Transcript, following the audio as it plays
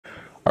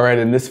Alright,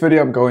 in this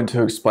video I'm going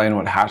to explain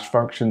what hash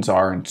functions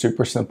are in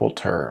super simple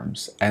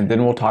terms, and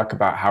then we'll talk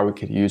about how we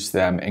could use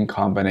them in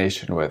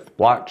combination with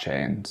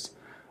blockchains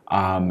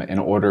in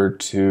order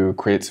to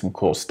create some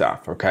cool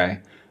stuff,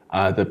 okay?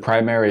 The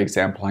primary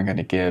example I'm going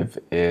to give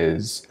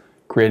is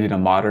creating a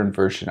modern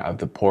version of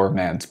the poor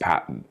man's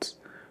patent.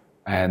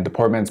 And the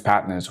poor man's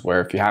patent is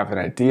where if you have an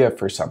idea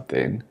for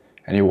something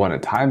and you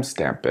want to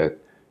timestamp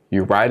it,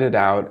 you write it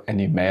out and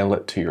you mail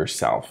it to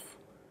yourself.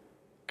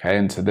 Okay,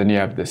 and so then you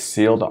have this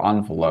sealed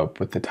envelope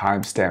with the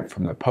timestamp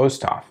from the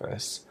post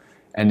office,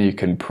 and you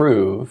can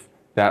prove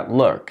that,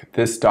 look,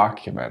 this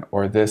document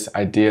or this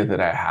idea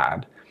that I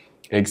had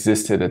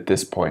existed at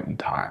this point in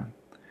time.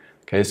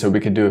 Okay, so we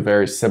could do a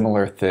very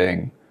similar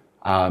thing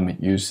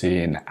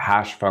using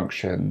hash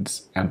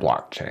functions and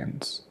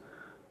blockchains.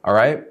 All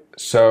right,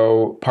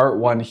 so part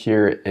one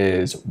here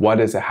is,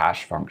 what is a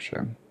hash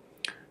function?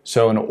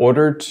 So in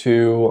order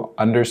to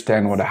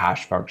understand what a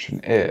hash function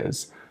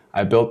is,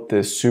 I built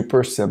this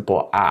super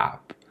simple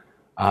app,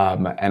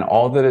 and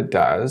all that it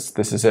does,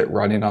 this is it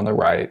running on the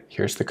right,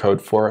 here's the code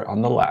for it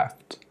on the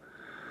left,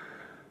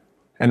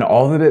 and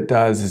all that it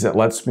does is it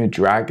lets me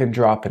drag and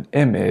drop an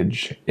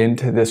image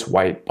into this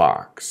white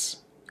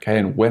box. Okay,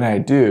 and when I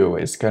do,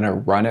 it's going to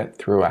run it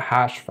through a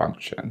hash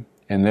function,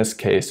 in this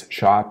case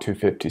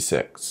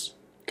SHA-256.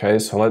 Okay,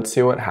 so let's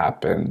see what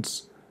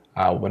happens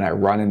when I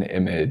run an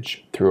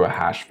image through a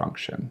hash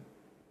function.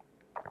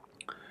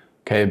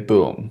 Okay,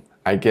 boom.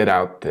 I get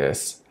out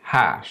this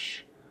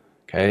hash,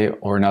 okay?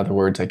 Or in other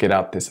words, I get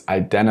out this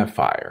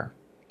identifier.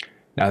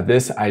 Now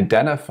this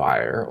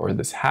identifier, or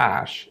this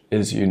hash,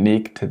 is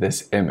unique to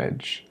this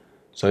image.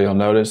 So you'll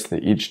notice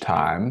that each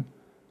time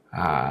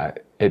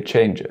it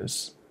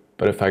changes.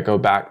 But if I go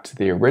back to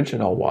the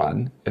original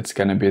one, it's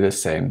going to be the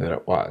same that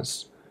it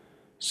was.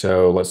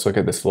 So let's look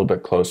at this a little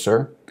bit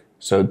closer.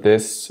 So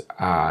this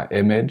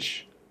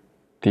image,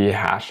 the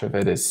hash of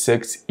it is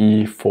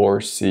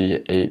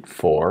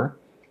 6E4C84.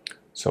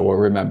 So we'll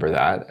remember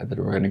that, and then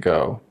we're going to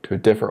go to a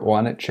different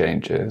one, it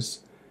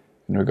changes,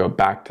 and we'll go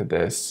back to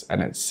this,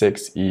 and it's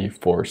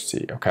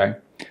 6E4C, okay?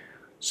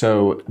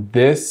 So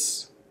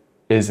this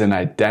is an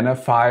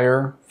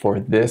identifier for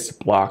this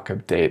block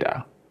of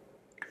data.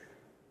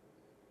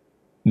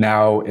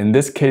 Now, in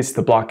this case,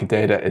 the block of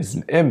data is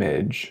an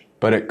image,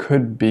 but it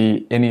could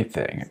be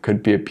anything. It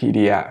could be a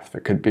PDF,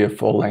 it could be a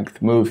full-length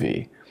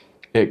movie,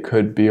 it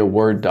could be a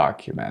Word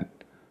document,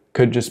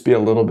 could just be a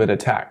little bit of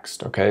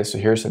text, okay? So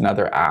here's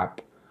another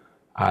app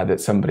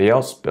that somebody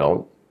else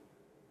built,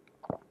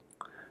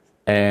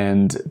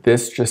 and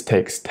this just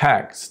takes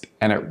text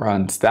and it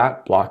runs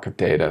that block of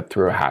data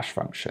through a hash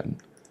function.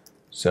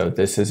 So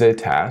this is a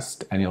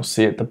test, and you'll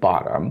see at the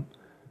bottom,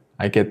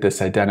 I get this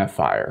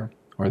identifier,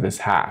 or this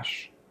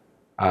hash,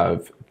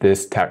 of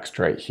this text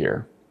right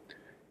here.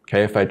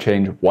 Okay, if I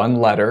change one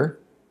letter,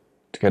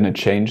 it's going to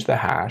change the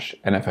hash,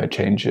 and if I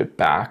change it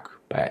back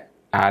by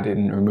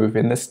adding and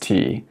removing this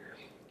T,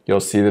 you'll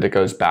see that it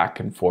goes back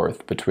and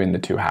forth between the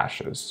two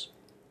hashes.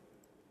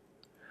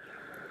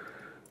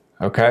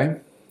 Okay,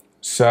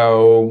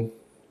 so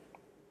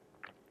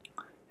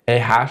a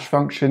hash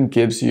function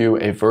gives you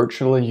a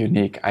virtually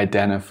unique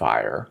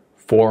identifier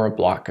for a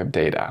block of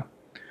data.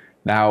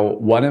 Now,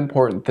 one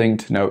important thing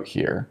to note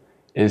here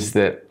is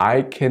that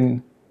I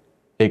can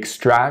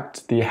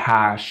extract the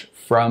hash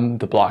from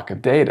the block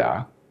of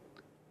data,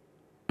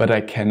 but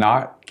I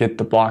cannot get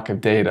the block of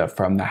data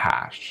from the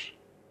hash.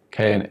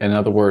 Okay, in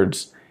other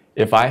words,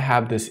 if I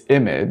have this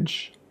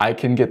image, I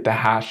can get the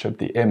hash of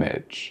the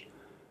image,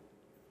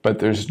 but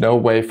there's no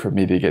way for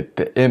me to get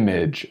the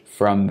image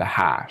from the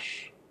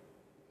hash.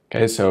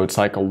 Okay, so it's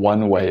like a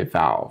one-way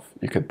valve,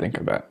 you could think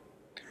of it.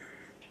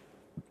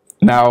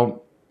 Now,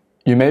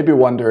 you may be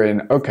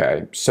wondering,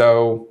 okay,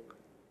 so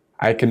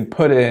I can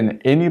put in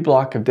any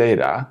block of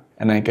data,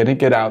 and I'm going to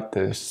get out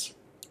this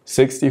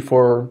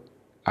 64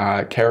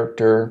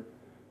 character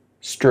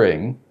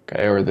string,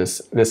 okay, or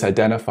this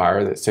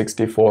identifier that's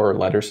 64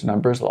 letters and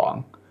numbers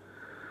long.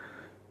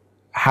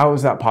 How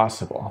is that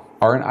possible?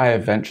 Aren't I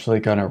eventually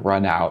going to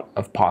run out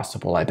of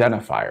possible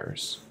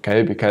identifiers?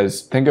 Okay,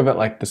 because think of it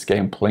like this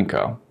game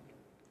plinko.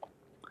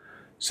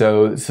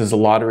 So this is a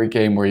lottery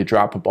game where you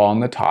drop a ball on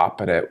the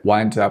top and it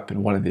winds up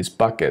in one of these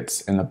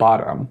buckets in the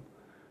bottom.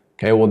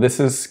 Okay, well this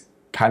is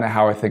kind of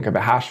how I think of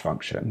a hash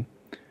function.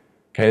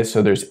 Okay,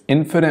 so there's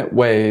infinite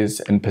ways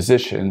and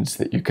positions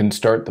that you can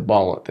start the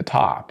ball at the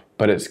top,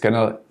 but it's going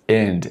to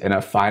end in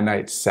a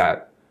finite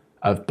set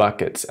of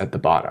buckets at the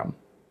bottom.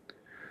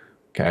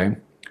 Okay,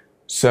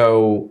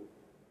 so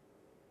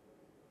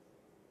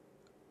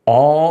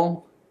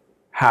all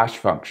hash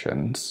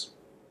functions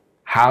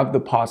have the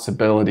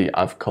possibility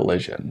of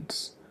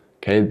collisions.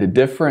 Okay, the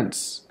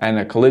difference, and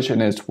a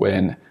collision is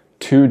when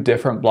two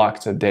different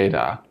blocks of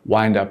data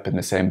wind up in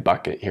the same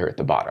bucket here at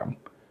the bottom.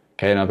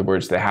 Okay, in other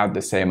words, they have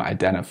the same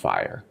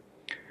identifier.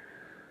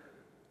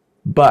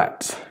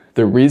 But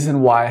the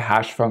reason why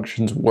hash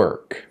functions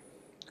work,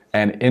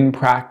 and in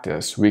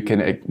practice we can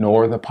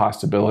ignore the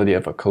possibility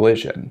of a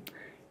collision,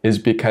 is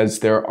because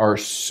there are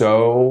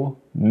so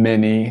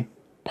many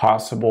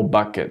possible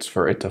buckets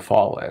for it to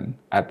fall in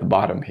at the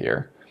bottom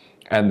here.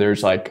 And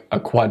there's like a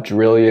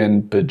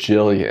quadrillion,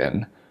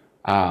 bajillion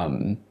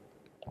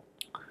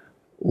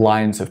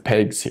lines of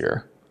pegs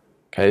here.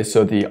 Okay,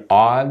 so the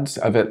odds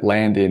of it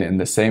landing in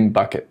the same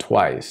bucket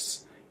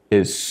twice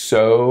is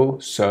so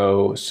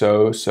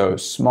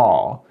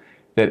small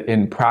that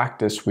in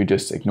practice we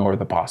just ignore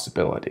the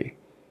possibility.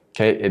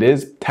 Okay, it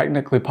is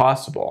technically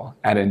possible,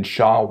 and in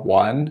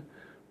SHA-1,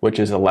 which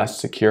is a less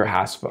secure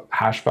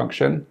hash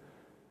function,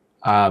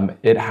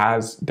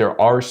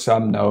 there are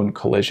some known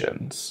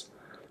collisions.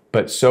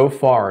 But so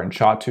far in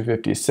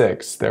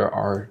SHA-256, there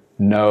are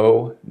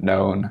no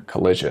known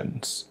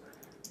collisions.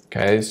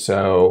 Okay,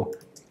 so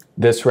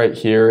this right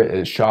here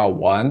is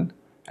SHA-1,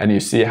 and you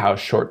see how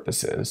short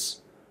this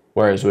is.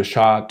 Whereas with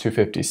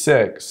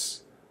SHA-256,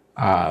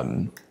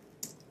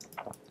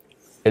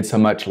 it's a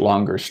much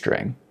longer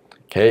string.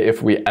 Okay,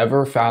 if we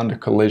ever found a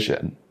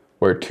collision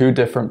where two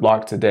different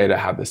blocks of data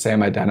have the same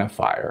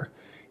identifier,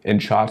 in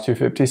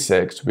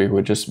SHA-256, we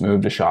would just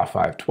move to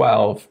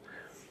SHA-512,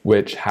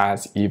 which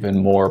has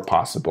even more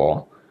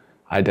possible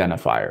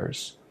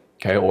identifiers,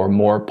 okay, or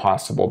more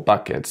possible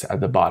buckets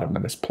at the bottom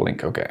of this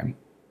plinko game.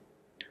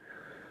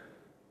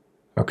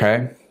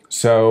 Okay,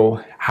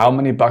 so how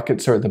many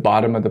buckets are at the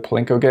bottom of the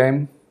plinko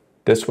game?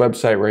 This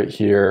website right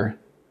here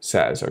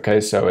says,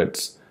 okay, so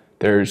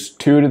there's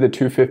 2 to the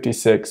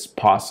 256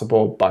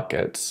 possible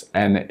buckets,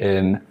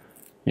 and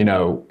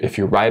if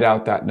you write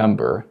out that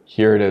number,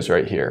 here it is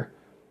right here.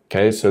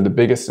 Okay, so the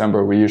biggest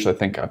number we usually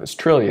think of is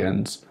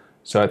trillions,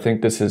 so I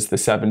think this is the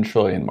 7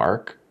 trillion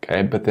mark,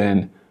 okay, but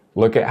then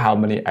look at how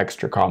many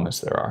extra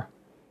commas there are.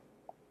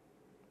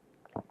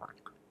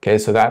 Okay,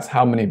 so that's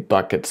how many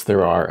buckets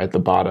there are at the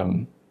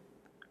bottom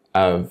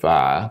of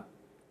the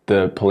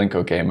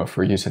plinko game if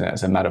we're using it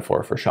as a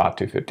metaphor for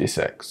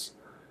SHA-256.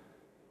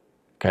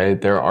 Okay,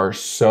 there are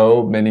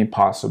so many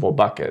possible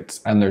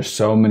buckets, and there's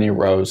so many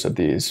rows of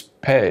these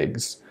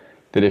pegs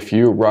that if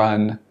you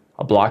run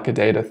a block of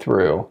data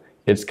through,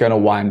 it's going to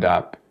wind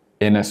up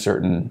in a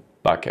certain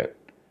bucket.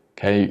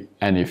 Okay,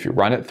 and if you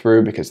run it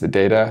through because the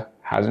data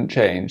hasn't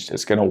changed,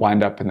 it's going to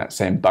wind up in that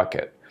same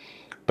bucket.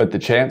 But the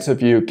chance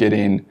of you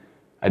getting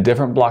a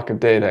different block of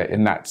data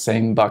in that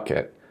same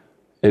bucket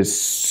is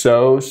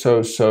so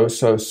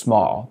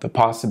small. The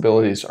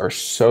possibilities are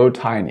so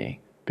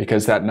tiny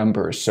because that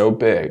number is so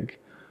big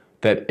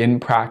that in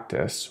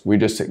practice, we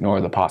just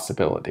ignore the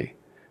possibility.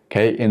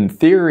 Okay, in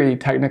theory,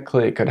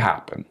 technically it could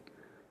happen.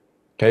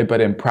 Okay,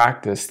 but in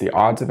practice, the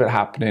odds of it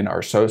happening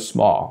are so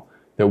small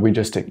that we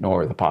just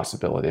ignore the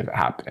possibility of it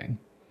happening.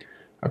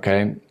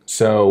 Okay,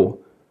 so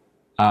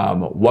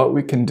what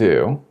we can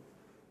do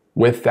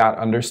with that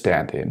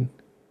understanding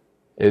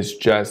is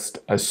just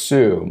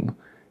assume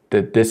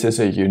that this is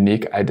a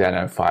unique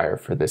identifier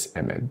for this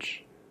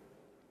image.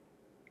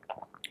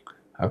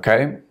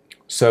 Okay,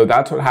 so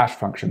that's what hash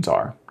functions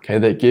are. Okay,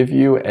 they give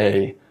you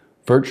a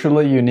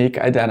virtually unique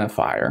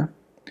identifier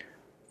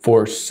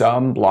for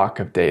some block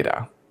of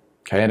data.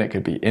 Okay, and it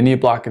could be any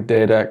block of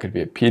data, it could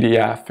be a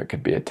PDF, it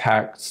could be a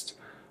text,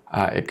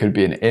 it could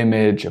be an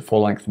image, a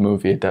full-length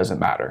movie, it doesn't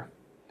matter.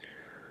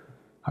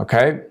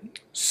 Okay,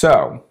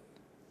 so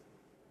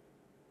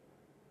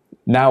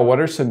now what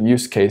are some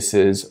use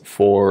cases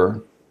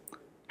for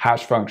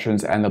hash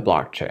functions and the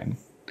blockchain?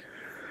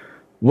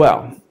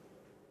 Well,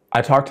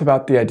 I talked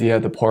about the idea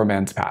of the poor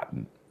man's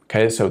patent.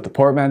 Okay, so the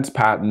poor man's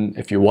patent,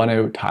 if you want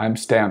to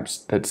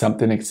timestamp that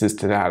something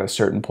existed at a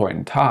certain point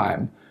in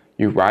time,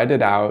 you write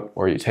it out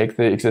or you take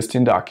the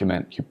existing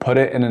document, you put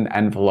it in an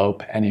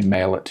envelope and you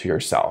mail it to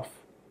yourself.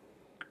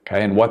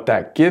 Okay, and what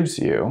that gives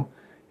you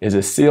is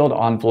a sealed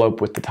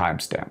envelope with the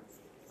timestamp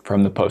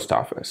from the post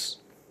office.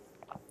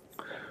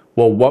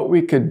 Well, what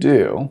we could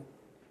do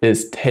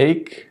is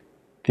take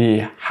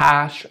the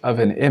hash of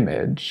an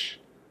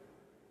image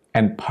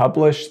and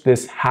publish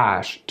this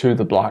hash to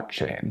the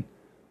blockchain.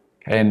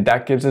 Okay, and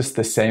that gives us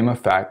the same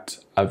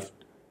effect of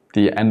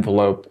the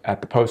envelope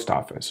at the post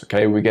office.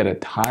 Okay, we get a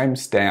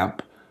timestamp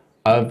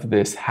of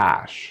this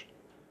hash.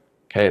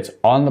 Okay, it's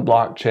on the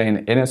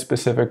blockchain in a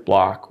specific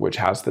block which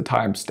has the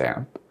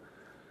timestamp.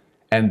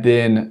 And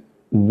then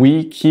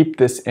we keep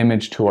this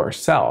image to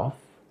ourselves.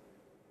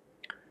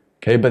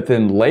 Okay, but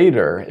then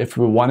later, if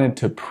we wanted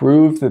to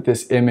prove that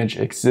this image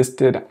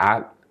existed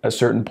at a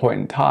certain point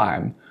in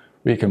time,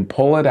 we can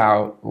pull it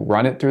out,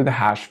 run it through the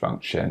hash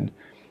function,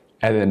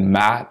 and then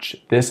match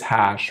this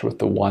hash with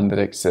the one that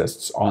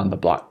exists on the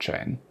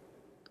blockchain.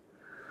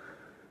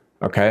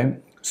 Okay,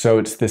 so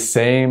it's the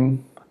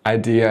same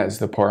idea as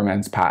the poor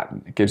man's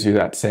patent. It gives you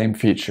that same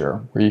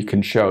feature where you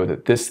can show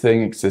that this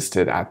thing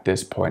existed at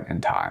this point in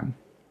time.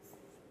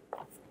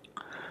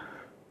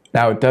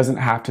 Now, it doesn't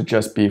have to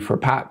just be for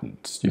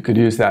patents. You could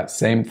use that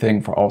same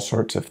thing for all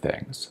sorts of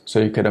things. So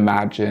you could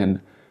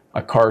imagine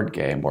a card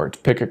game where it's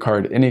pick a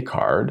card, any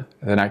card,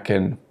 then I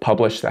can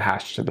publish the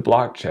hash to the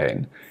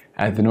blockchain,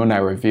 and then when I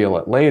reveal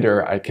it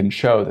later, I can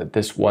show that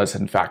this was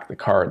in fact the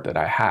card that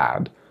I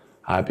had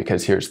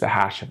because here's the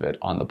hash of it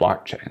on the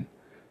blockchain.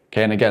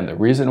 Okay, and again, the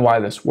reason why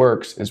this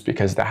works is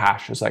because the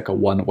hash is like a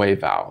one-way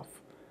valve,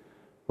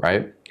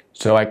 right?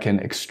 So I can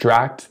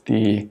extract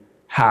the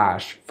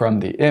hash from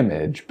the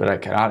image, but I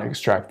cannot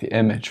extract the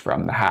image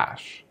from the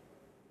hash.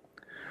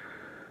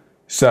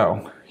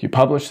 So you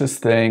publish this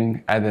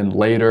thing, and then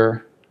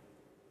later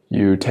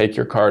you take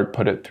your card,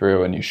 put it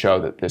through, and you show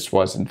that this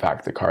was in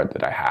fact the card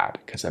that I had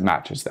because it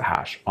matches the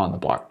hash on the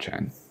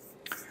blockchain.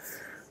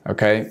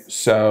 Okay,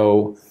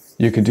 so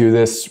you could do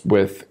this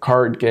with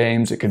card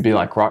games. It could be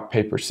like rock,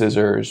 paper,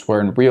 scissors, where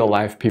in real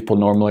life, people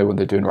normally, when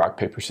they're doing rock,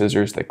 paper,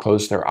 scissors, they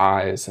close their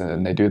eyes and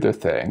then they do their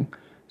thing.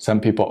 Some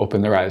people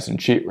open their eyes and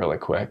cheat really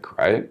quick,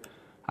 right?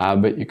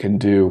 But you can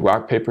do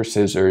rock, paper,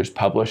 scissors,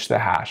 publish the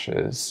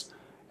hashes,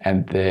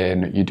 and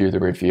then you do the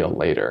reveal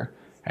later.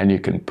 And you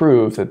can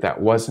prove that that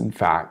was in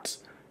fact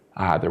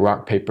the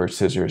rock, paper,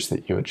 scissors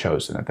that you had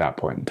chosen at that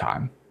point in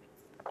time.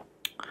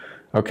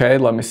 Okay,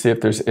 let me see if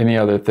there's any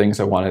other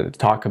things I wanted to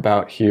talk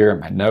about here in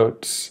my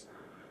notes.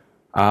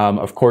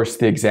 Of course,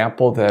 the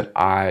example that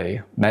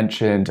I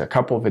mentioned a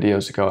couple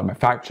videos ago in my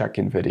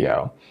fact-checking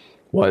video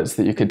was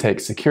that you could take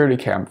security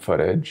cam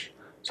footage.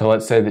 So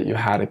let's say that you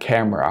had a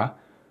camera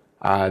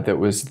that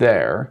was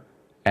there,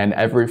 and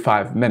every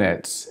 5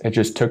 minutes, it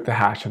just took the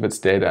hash of its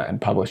data and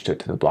published it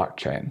to the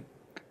blockchain.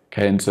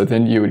 Okay, and so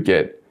then you would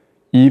get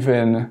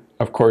even,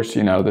 of course,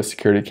 you know, the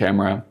security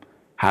camera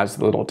has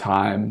the little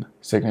time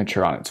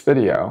signature on its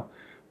video,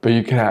 but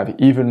you could have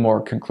even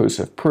more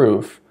conclusive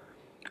proof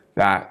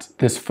that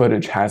this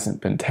footage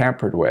hasn't been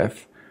tampered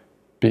with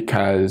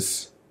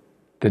because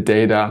the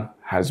data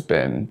has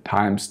been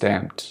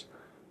time-stamped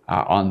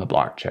on the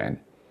blockchain.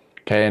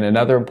 Okay, and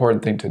another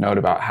important thing to note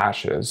about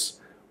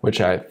hashes,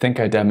 which I think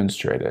I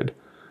demonstrated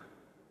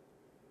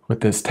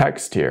with this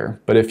text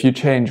here, but if you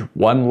change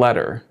one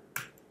letter,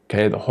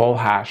 okay, the whole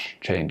hash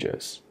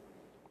changes.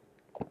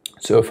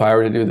 So if I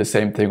were to do the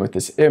same thing with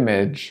this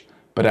image,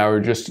 but I were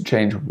just to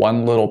change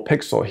one little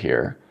pixel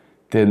here,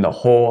 then the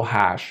whole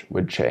hash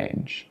would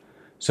change.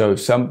 So if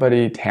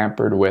somebody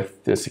tampered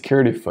with the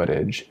security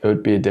footage, it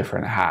would be a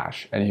different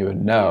hash, and you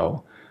would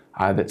know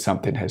that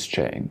something has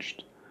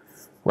changed,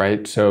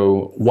 right?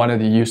 So one of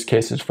the use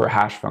cases for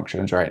hash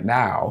functions right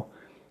now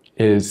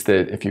is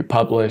that if you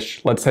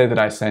publish, let's say that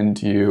I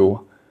send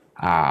you,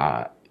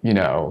 you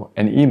know,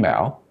 an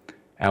email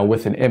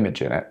with an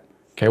image in it.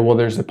 Okay, well,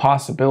 there's a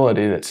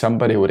possibility that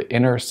somebody would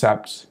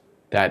intercept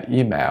that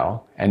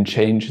email and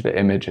change the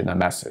image in the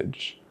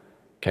message.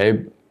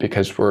 Okay,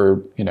 because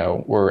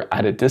we're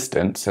at a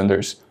distance and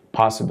there's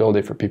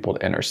possibility for people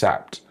to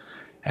intercept.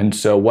 And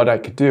so what I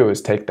could do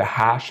is take the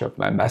hash of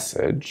my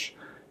message,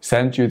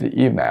 send you the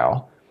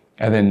email,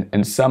 and then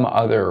in some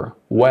other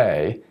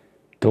way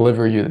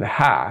deliver you the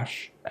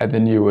hash, and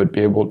then you would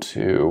be able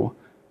to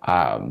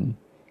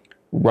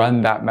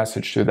run that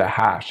message through the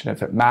hash, and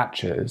if it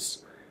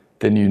matches,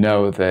 then you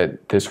know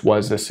that this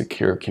was a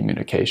secure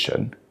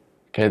communication,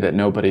 okay, that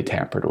nobody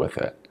tampered with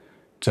it.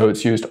 So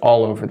it's used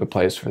all over the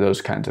place for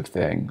those kinds of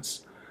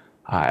things.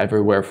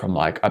 Everywhere from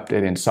like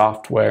updating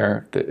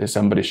software, that if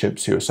somebody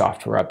ships you a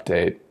software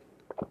update,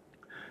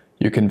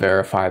 you can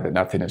verify that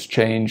nothing has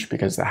changed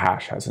because the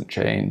hash hasn't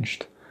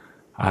changed.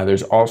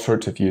 There's all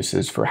sorts of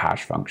uses for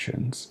hash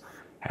functions.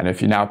 And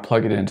if you now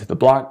plug it into the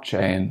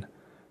blockchain,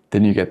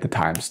 then you get the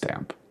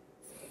timestamp.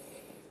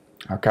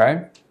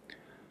 Okay?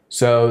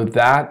 So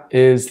that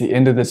is the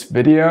end of this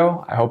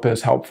video. I hope it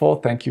was helpful.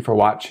 Thank you for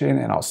watching,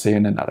 and I'll see you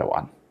in another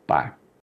one. Bye.